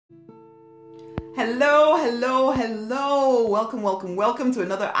Hello, hello, hello. Welcome to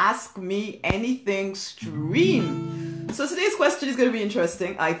another Ask Me Anything stream. So today's question is going to be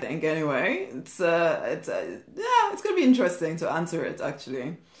interesting, I think, anyway. It's going to be interesting to answer it,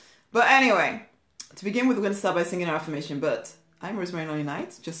 actually. But anyway, to begin with, we're going to start by singing our affirmation. But I'm Rosemary, Nonny,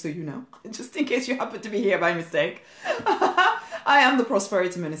 just so you know, just in case you happen to be here by mistake. I am the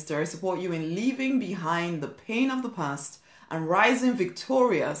Prosperity Minister. I support you in leaving behind the pain of the past and rising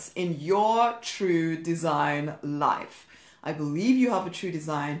victorious in your true design life. I believe you have a true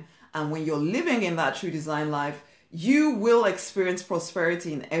design, and when you're living in that true design life, you will experience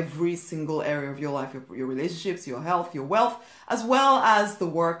prosperity in every single area of your life, your relationships, your health, your wealth, as well as the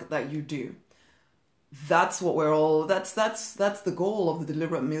work that you do. That's what that's the goal of the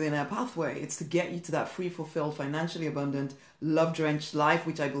Deliberate Millionaire Pathway. It's to get you to that free, fulfilled, financially abundant, love-drenched life,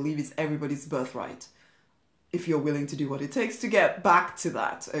 which I believe is everybody's birthright, if you're willing to do what it takes to get back to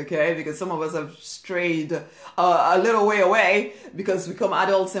that, okay? Because some of us have strayed a little way away because we become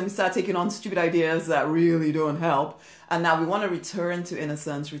adults and we start taking on stupid ideas that really don't help. And now we want to return to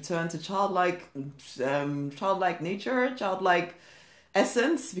innocence, return to childlike nature, childlike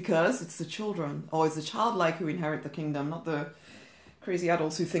essence, because it's the children, or it's the childlike who inherit the kingdom, not the crazy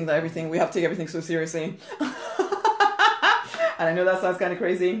adults who think that we have to take everything so seriously. And I know that sounds kind of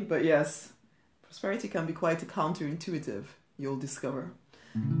crazy, but yes. Prosperity can be quite counterintuitive, you'll discover.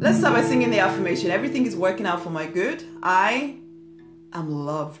 Let's start by singing the affirmation. Everything is working out for my good. I am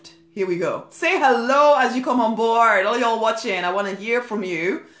loved. Here we go. Say hello as you come on board. All y'all watching, I want to hear from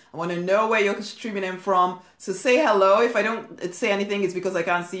you. I want to know where you're streaming in from. So say hello. If I don't say anything, it's because I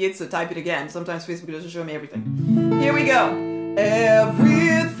can't see it, so type it again. Sometimes Facebook doesn't show me everything. Here we go.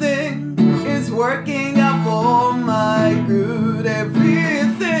 Everything is working out for my good.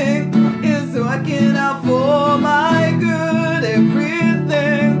 Everything is working out for my good.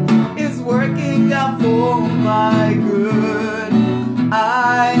 Everything is working out for my good.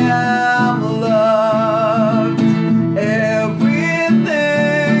 I am loved. Everything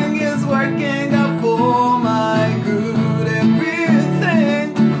is working out for my good.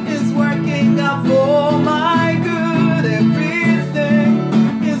 Everything is working out for my good.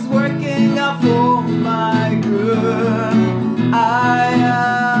 Everything is working out for my good. I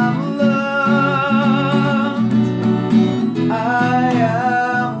am loved. I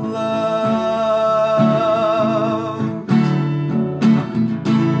am loved.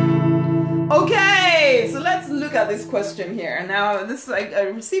 Okay, so let's look at this question here. Now, I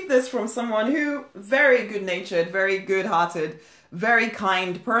received this from someone who, very good-natured, very good-hearted, very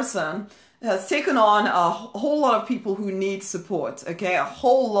kind person, has taken on a whole lot of people who need support, okay? A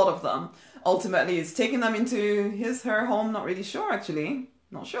whole lot of them. Ultimately, is taking them into her home, not really sure actually,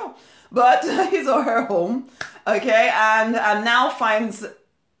 not sure, but his or her home, okay? And now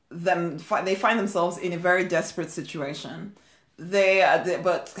they find themselves in a very desperate situation.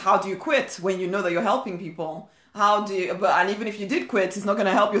 But how do you quit when you know that you're helping people? And even if you did quit, it's not going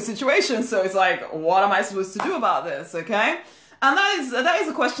to help your situation. So it's like, what am I supposed to do about this? Okay. And that is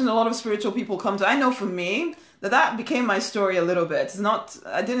a question a lot of spiritual people come to. I know for me that became my story a little bit.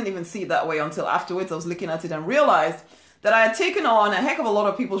 I didn't even see it that way until afterwards. I was looking at it and realized that I had taken on a heck of a lot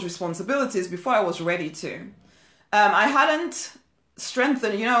of people's responsibilities before I was ready to. I hadn't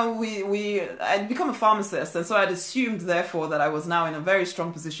strengthened, I'd become a pharmacist, and so I'd assumed therefore that I was now in a very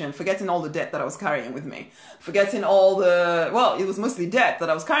strong position, forgetting all the debt that I was carrying with me, it was mostly debt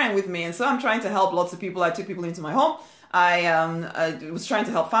that I was carrying with me, and so I'm trying to help lots of people. I took people into my home. I was trying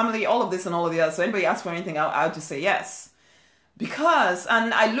to help family, all of this and all of the other. So anybody asks for anything, I would just say yes.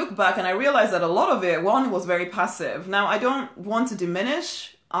 And I look back and I realize that a lot of it, one, was very passive. Now, I don't want to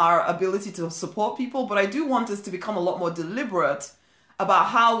diminish our ability to support people, but I do want us to become a lot more deliberate about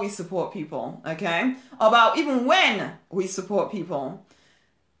how we support people, okay? About even when we support people.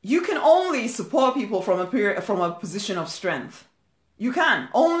 You can only support people from a position of strength. You can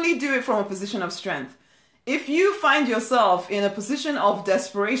only do it from a position of strength. If you find yourself in a position of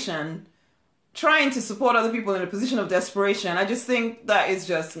desperation, trying to support other people in a position of desperation, I just think that is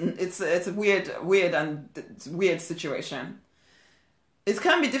it's a weird situation. It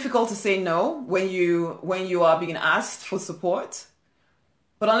can be difficult to say no when you are being asked for support.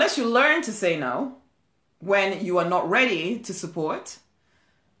 But unless you learn to say no when you are not ready to support,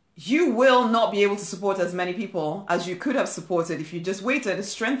 you will not be able to support as many people as you could have supported if you just waited to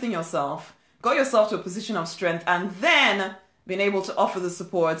strengthen yourself, got yourself to a position of strength, and then been able to offer the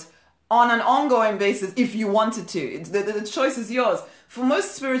support on an ongoing basis if you wanted to. The choice is yours. For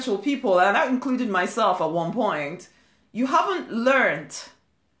most spiritual people, and that included myself at one point, you haven't learned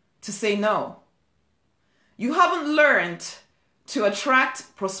to say no. You haven't learned to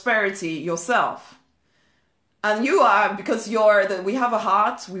attract prosperity yourself. And you are, because we have a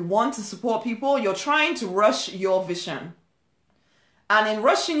heart, we want to support people, you're trying to rush your vision. And in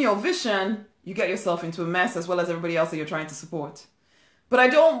rushing your vision, you get yourself into a mess as well as everybody else that you're trying to support. But I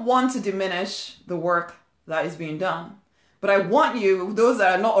don't want to diminish the work that is being done. But I want you, those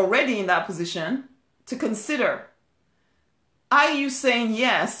that are not already in that position, to consider, are you saying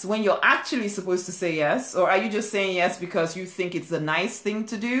yes when you're actually supposed to say yes? Or are you just saying yes because you think it's the nice thing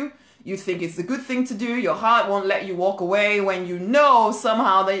to do? You think it's the good thing to do? Your heart won't let you walk away when you know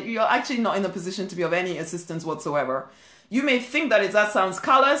somehow that you're actually not in a position to be of any assistance whatsoever. You may think that sounds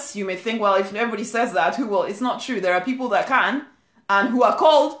callous. You may think, well, if everybody says that, who will? It's not true. There are people that can and who are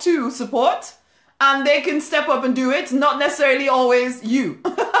called to support, and they can step up and do it, not necessarily always you.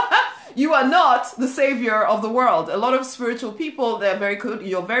 You are not the savior of the world. A lot of spiritual people, you're very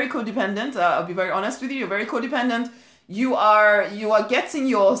codependent. I'll be very honest with you. You're very codependent. You are getting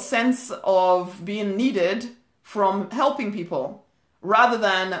your sense of being needed from helping people rather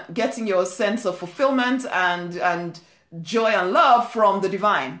than getting your sense of fulfillment and joy and love from the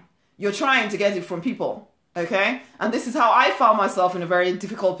divine. You're trying to get it from people, okay? And this is how I found myself in a very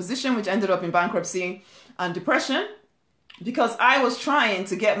difficult position, which ended up in bankruptcy and depression, because I was trying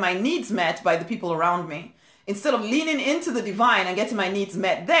to get my needs met by the people around me. Instead of leaning into the divine and getting my needs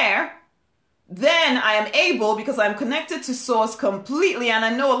met there, then I am able, because I'm connected to source completely, and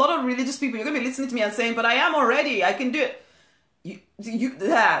I know a lot of religious people, you're going to be listening to me and saying, but I am already, I can do it.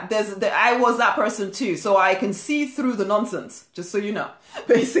 I was that person too, so I can see through the nonsense, just so you know,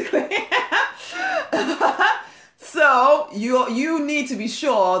 basically. So you need to be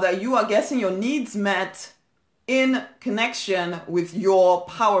sure that you are getting your needs met in connection with your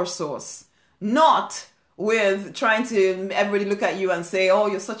power source, not with trying to everybody look at you and say, oh,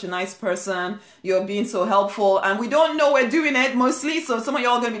 you're such a nice person, you're being so helpful, and we don't know we're doing it mostly. So some of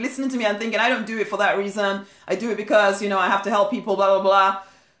y'all are going to be listening to me and thinking, I don't do it for that reason. I do it because, I have to help people, blah, blah, blah.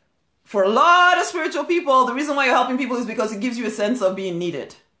 For a lot of spiritual people, the reason why you're helping people is because it gives you a sense of being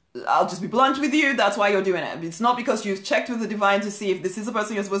needed. I'll just be blunt with you. That's why you're doing it. It's not because you've checked with the divine to see if this is the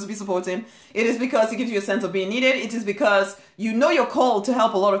person you're supposed to be supporting. It is because it gives you a sense of being needed. It is because you know you're called to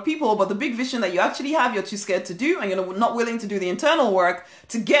help a lot of people, but the big vision that you actually have, you're too scared to do, and you're not willing to do the internal work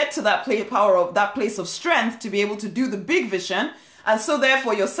to get to that that place of strength to be able to do the big vision. And so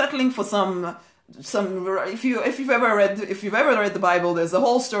therefore you're settling for some if you've ever read the Bible, there's a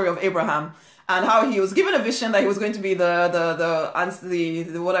whole story of Abraham and how he was given a vision that he was going to be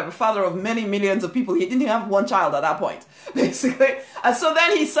the whatever father of many millions of people. He didn't have one child at that point, basically. And so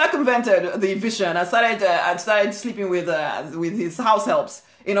then he circumvented the vision and started sleeping with his house helps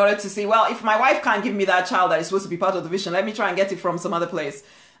in order to see, well, if my wife can't give me that child that is supposed to be part of the vision, let me try and get it from some other place.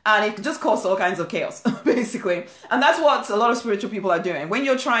 And it just caused all kinds of chaos, basically. And that's what a lot of spiritual people are doing. When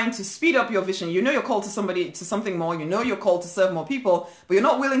you're trying to speed up your vision, you know you're called to something more, you know you're called to serve more people, but you're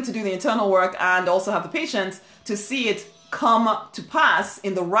not willing to do the internal work and also have the patience to see it come to pass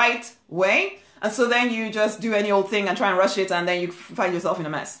in the right way. And so then you just do any old thing and try and rush it, and then you find yourself in a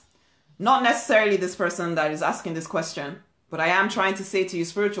mess. Not necessarily this person that is asking this question, but I am trying to say to you,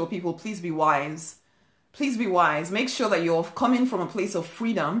 spiritual people, please be wise. Please be wise. Make sure that you're coming from a place of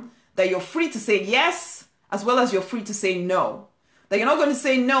freedom, that you're free to say yes, as well as you're free to say no. That you're not going to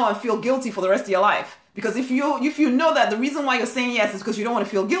say no and feel guilty for the rest of your life. Because if you know that the reason why you're saying yes is because you don't want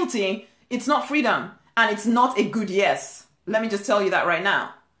to feel guilty, it's not freedom. And it's not a good yes. Let me just tell you that right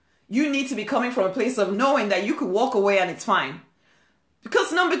now. You need to be coming from a place of knowing that you could walk away and it's fine.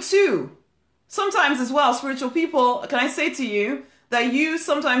 Because number two, sometimes as well, spiritual people, can I say to you, that you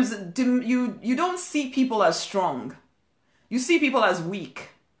sometimes, you don't see people as strong. You see people as weak.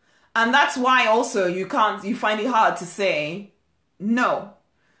 And that's why also you find it hard to say no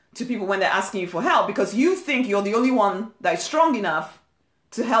to people when they're asking you for help, because you think you're the only one that is strong enough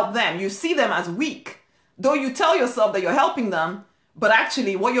to help them. You see them as weak, though you tell yourself that you're helping them, but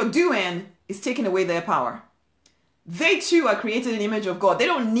actually what you're doing is taking away their power. They too are created in the image of God. They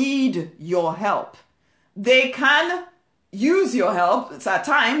don't need your help. They can use your help at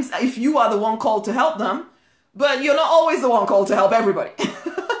times if you are the one called to help them, but you're not always the one called to help everybody.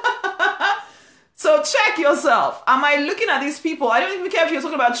 So check yourself. Am I looking at these people? I don't even care if you're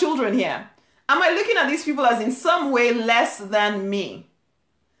talking about children here. Am I looking at these people as in some way less than me?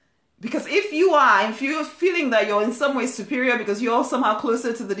 Because if you're feeling that you're in some way superior because you're somehow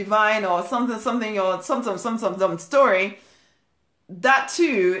closer to the divine or something, or some story, that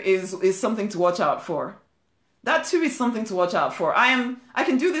too is something to watch out for. That too is something to watch out for. I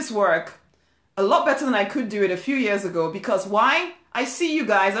can do this work a lot better than I could do it a few years ago, because why? I see you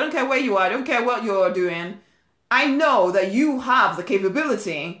guys. I don't care where you are. I don't care what you're doing. I know that you have the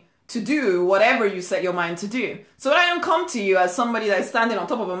capability to do whatever you set your mind to do. So I don't come to you as somebody that's standing on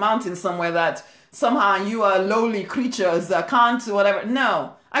top of a mountain somewhere that somehow you are lowly creatures that can't whatever.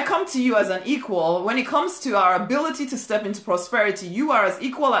 No, I come to you as an equal. When it comes to our ability to step into prosperity, you are as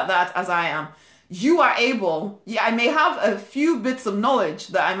equal at that as I am. You are able, yeah, I may have a few bits of knowledge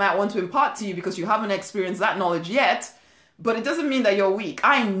that I might want to impart to you because you haven't experienced that knowledge yet, but it doesn't mean that you're weak.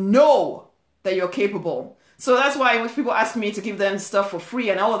 I know that you're capable. So that's why when people ask me to give them stuff for free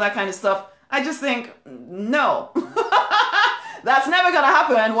and all of that kind of stuff, I just think, no. That's never going to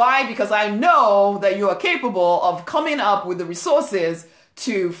happen. Why? Because I know that you are capable of coming up with the resources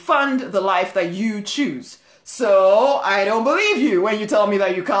to fund the life that you choose. So I don't believe you when you tell me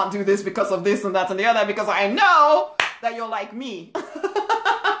that you can't do this because of this and that and the other, because I know that you're like me.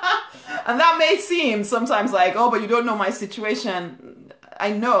 And that may seem sometimes like, oh, but you don't know my situation.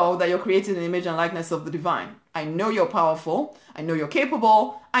 I know that you're created in the image and likeness of the divine. I know you're powerful. I know you're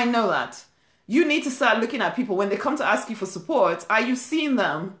capable. I know that. You need to start looking at people when they come to ask you for support. Are you seeing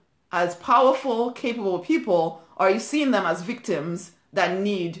them as powerful, capable people? Or are you seeing them as victims that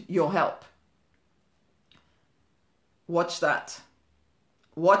need your help? Watch that.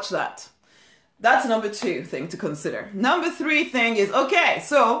 Watch that. That's number 2 thing to consider. Number 3 thing is, okay,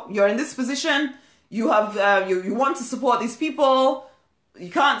 so you're in this position. You have you want to support these people. You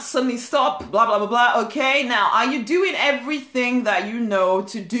can't suddenly stop, blah, blah, blah, blah. Okay, now, are you doing everything that you know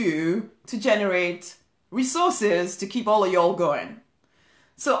to do to generate resources to keep all of y'all going?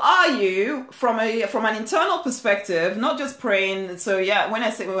 So are you, from an internal perspective, not just praying? So yeah, when I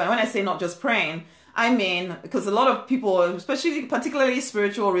say not just praying, I mean, because a lot of people, especially particularly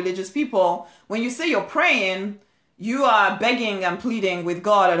spiritual, religious people, when you say you're praying, you are begging and pleading with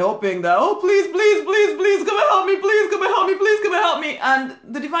God and hoping that, oh, please, please, please, please, come and help me, please, come and help me, please, come and help me. And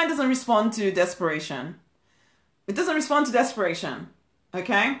the divine doesn't respond to desperation. It doesn't respond to desperation,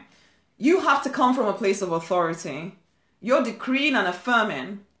 okay? You have to come from a place of authority. You're decreeing and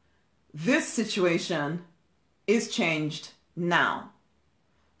affirming this situation is changed now.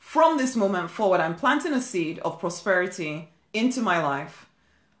 From this moment forward, I'm planting a seed of prosperity into my life.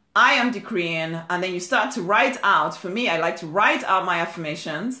 I am decreeing, and then you start to write out. For me, I like to write out my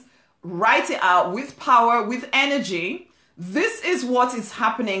affirmations, write it out with power, with energy. This is what is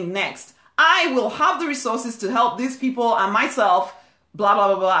happening next. I will have the resources to help these people and myself, blah, blah,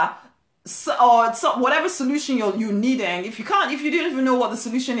 blah, blah. So whatever solution you're needing, if you didn't even know what the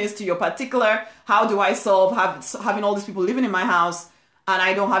solution is to your particular, how do I solve having all these people living in my house, and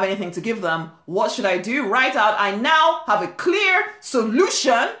I don't have anything to give them, what should I do? Write out, I now have a clear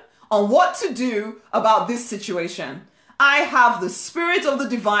solution on what to do about this situation. I have the spirit of the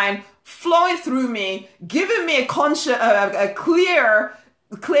divine flowing through me, giving me a clear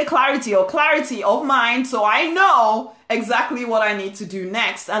clarity of mind, so I know exactly what I need to do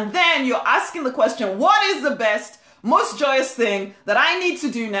next. And then you're asking the question, what is the best, most joyous thing that I need to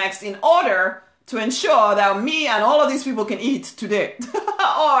do next in order to ensure that me and all of these people can eat today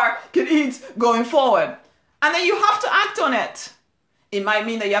or can eat going forward? And then you have to act on it. It might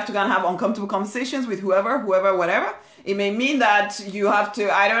mean that you have to go and have uncomfortable conversations with whoever, whatever. It may mean that you have to,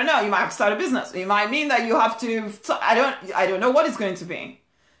 I don't know, you might have to start a business. It might mean that you have to, I don't know what it's going to be.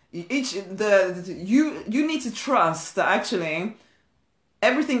 You need to trust that actually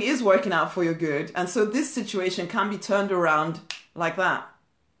everything is working out for your good. And so this situation can be turned around like that.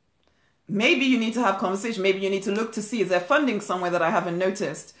 Maybe you need to have conversation. Maybe you need to look to see, is there funding somewhere that I haven't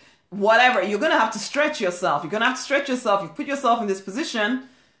noticed? Whatever, you're going to have to stretch yourself. You're going to have to stretch yourself. You put yourself in this position,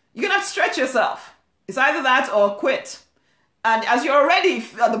 you're going to have to stretch yourself. It's either that or quit. And as you're already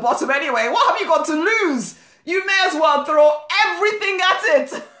at the bottom anyway, what have you got to lose? You may as well throw everything at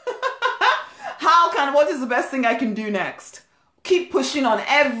it. What is the best thing I can do next? Keep pushing on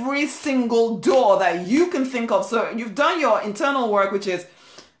every single door that you can think of. So you've done your internal work, which is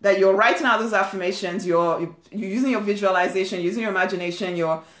that you're writing out those affirmations, you're using your visualization, using your imagination,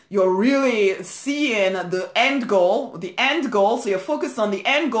 you're really seeing the end goal. So you're focused on the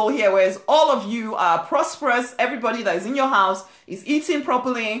end goal here, whereas all of you are prosperous. Everybody that is in your house is eating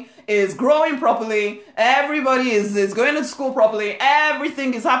properly, is growing properly. Everybody is going to school properly.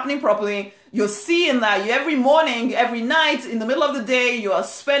 Everything is happening properly. You're seeing that every morning, every night, in the middle of the day, you are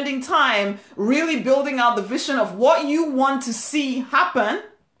spending time really building out the vision of what you want to see happen.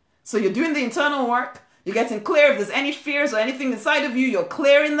 So you're doing the internal work. You're getting clear if there's any fears or anything inside of you, you're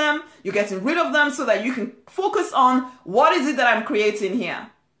clearing them. You're getting rid of them so that you can focus on what is it that I'm creating here.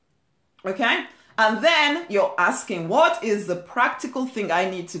 Okay? And then you're asking, what is the practical thing I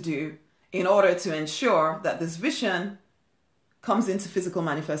need to do in order to ensure that this vision comes into physical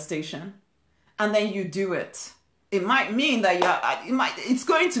manifestation? And then you do it. It might mean that it's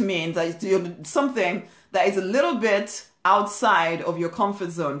going to mean that you're something that is a little bit outside of your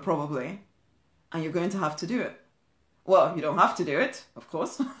comfort zone, probably. And you're going to have to do it. Well, you don't have to do it, of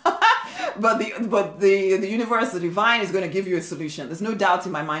course. but the universe, the divine, is going to give you a solution. There's no doubt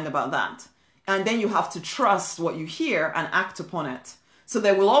in my mind about that. And then you have to trust what you hear and act upon it. So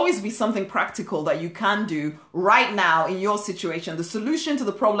there will always be something practical that you can do right now in your situation. The solution to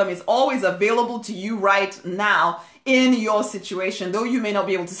the problem is always available to you right now in your situation, though you may not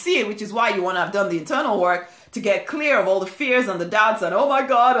be able to see it, which is why you want to have done the internal work to get clear of all the fears and the doubts and, oh my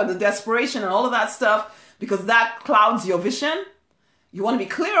God, and the desperation and all of that stuff, because that clouds your vision. You want to be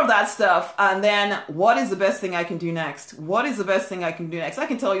clear of that stuff. And then what is the best thing I can do next? What is the best thing I can do next? I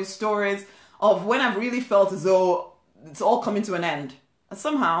can tell you stories of when I've really felt as though it's all coming to an end. And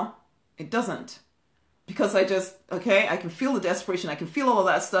somehow it doesn't. Because I can feel the desperation. I can feel all of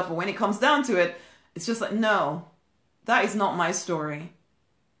that stuff. But when it comes down to it, it's just like, no, that is not my story.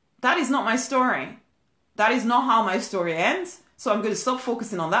 That is not my story. That is not how my story ends. So I'm going to stop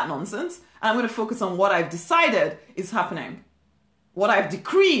focusing on that nonsense. And I'm going to focus on what I've decided is happening. What I've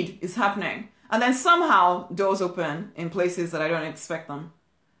decreed is happening. And then somehow doors open in places that I don't expect them.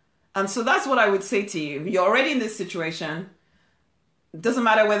 And so that's what I would say to you. You're already in this situation. It doesn't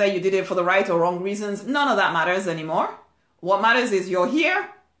matter whether you did it for the right or wrong reasons. None of that matters anymore. What matters is you're here.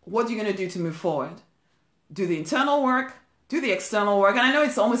 What are you going to do to move forward? Do the internal work. Do the external work. And I know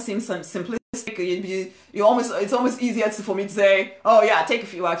it almost seems simplistic. It's almost easier for me to say, oh yeah, take a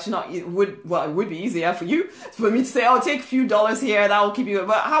few. Actually, not it would be easier for you for me to say, oh, take a few dollars here. That will keep you.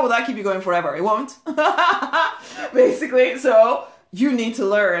 But how will that keep you going forever? It won't. Basically, so you need to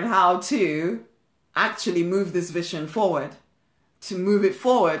learn how to actually move this vision forward, to move it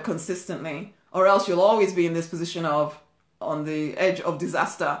forward consistently, or else you'll always be in this position of on the edge of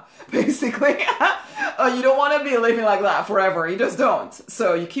disaster, basically. You don't want to be living like that forever. You just don't.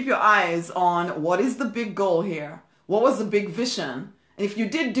 So you keep your eyes on what is the big goal here? What was the big vision? And if you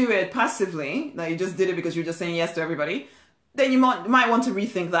did do it passively, that you just did it because you're just saying yes to everybody, then you might want to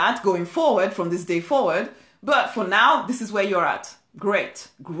rethink that going forward from this day forward. But for now, this is where you're at. Great,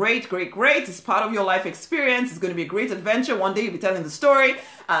 great, great, great. It's part of your life experience. It's going to be a great adventure. One day you'll be telling the story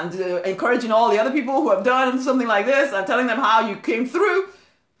and encouraging all the other people who have done something like this and telling them how you came through.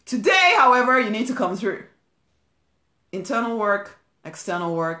 Today, however, you need to come through. Internal work,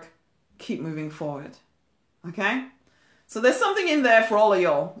 external work, keep moving forward. Okay? So there's something in there for all of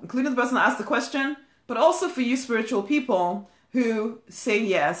y'all, including the person that asked the question, but also for you spiritual people who say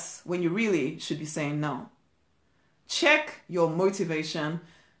yes when you really should be saying no. Check your motivation.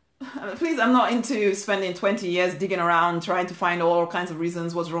 Please, I'm not into spending 20 years digging around, trying to find all kinds of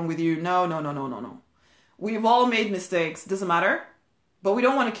reasons what's wrong with you. No, no, no, no, no, no. We've all made mistakes. Doesn't matter. But we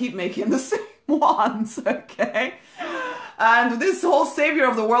don't want to keep making the same ones, okay? And this whole savior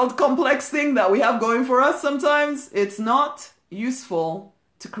of the world complex thing that we have going for us sometimes, it's not useful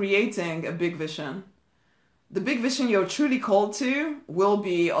to creating a big vision. The big vision you're truly called to will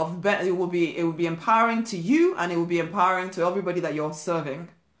be it will be empowering to you, and it will be empowering to everybody that you're serving.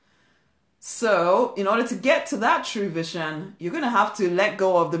 So in order to get to that true vision, you're going to have to let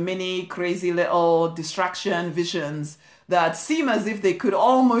go of the mini crazy little distraction visions that seem as if they could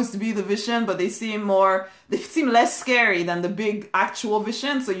almost be the vision, but they seem less scary than the big actual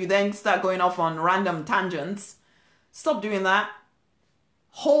vision. So you then start going off on random tangents. Stop doing that.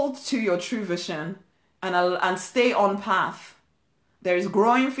 Hold to your true vision and stay on path. There is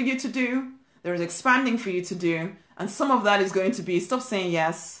growing for you to do. There is expanding for you to do. And some of that is going to be stop saying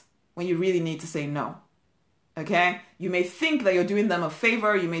yes when you really need to say no. Okay? You may think that you're doing them a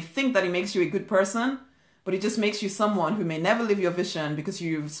favor. You may think that it makes you a good person, but it just makes you someone who may never live your vision because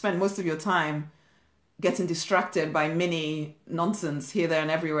you've spent most of your time getting distracted by mini nonsense here, there, and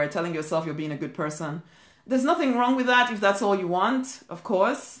everywhere, telling yourself you're being a good person. There's nothing wrong with that if that's all you want, of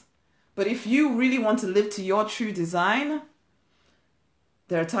course. But if you really want to live to your true design,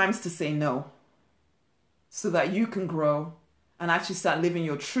 there are times to say no so that you can grow and actually start living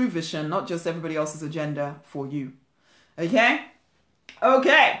your true vision, not just everybody else's agenda for you. Okay?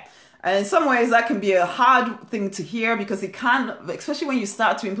 Okay. And in some ways that can be a hard thing to hear because it can, especially when you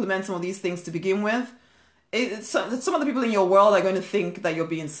start to implement some of these things to begin with, some of the people in your world are going to think that you're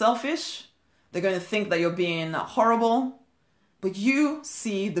being selfish. They're going to think that you're being horrible. But you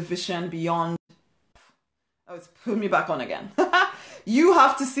see the vision beyond. Oh, it's put me back on again. You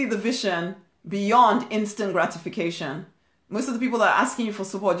have to see the vision beyond instant gratification. Most of the people that are asking you for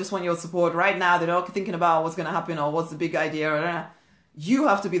support just want your support right now. They're not thinking about what's going to happen or what's the big idea. You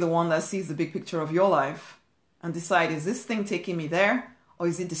have to be the one that sees the big picture of your life and decide, is this thing taking me there or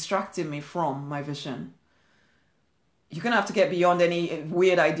is it distracting me from my vision? you're gonna have to get beyond any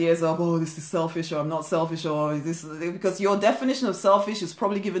weird ideas of, oh, this is selfish, or I'm not selfish, or this, because your definition of selfish is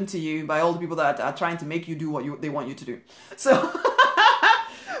probably given to you by all the people that are trying to make you do what they want you to do. So,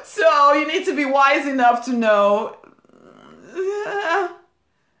 so you need to be wise enough to know,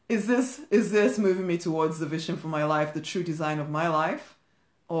 is this moving me towards the vision for my life, the true design of my life,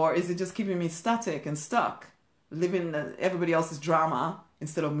 or is it just keeping me static and stuck, living everybody else's drama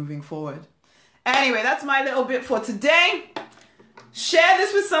instead of moving forward? Anyway, that's my little bit for today. Share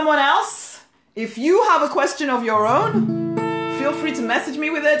this with someone else. If you have a question of your own, feel free to message me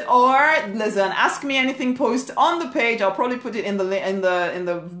with it, or there's an Ask Me Anything post on the page. I'll probably put it in the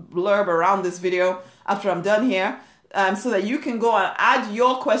blurb around this video after I'm done here, so that you can go and add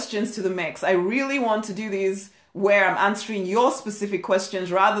your questions to the mix. I really want to do these where I'm answering your specific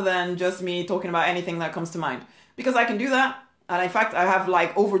questions rather than just me talking about anything that comes to mind, because I can do that. And in fact, I have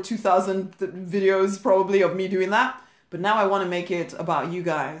like over 2,000 videos probably of me doing that. But now I want to make it about you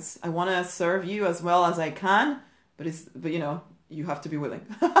guys. I want to serve you as well as I can. But you know, you have to be willing.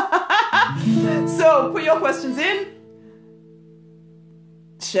 So put your questions in.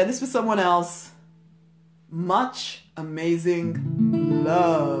 Share this with someone else. Much amazing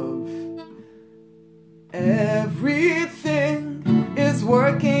love. Everything is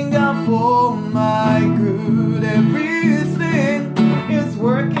working out for my good. Everything is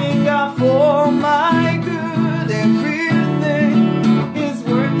working out for my good. Everything is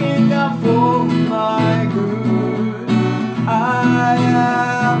working out for my good. I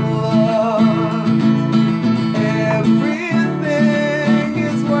am loved. Everything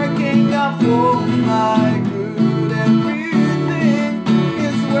is working out for my good. Everything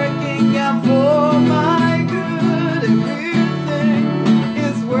is working out for my good. Everything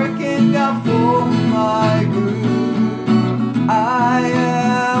is working out for my good. I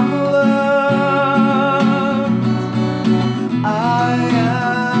am loved. I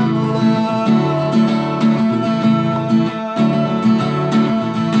am loved.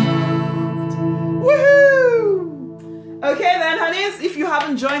 Woohoo! Okay then, honeys, if you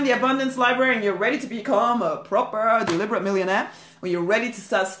haven't joined the Abundance Library and you're ready to become a proper, deliberate millionaire, or you're ready to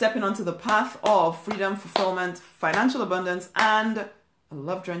start stepping onto the path of freedom, fulfillment, financial abundance, and a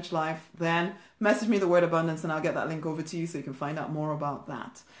love-drenched life, then message me the word abundance and I'll get that link over to you so you can find out more about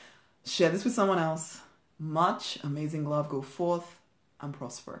that. Share this with someone else. Much amazing love. Go forth and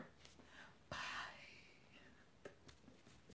prosper.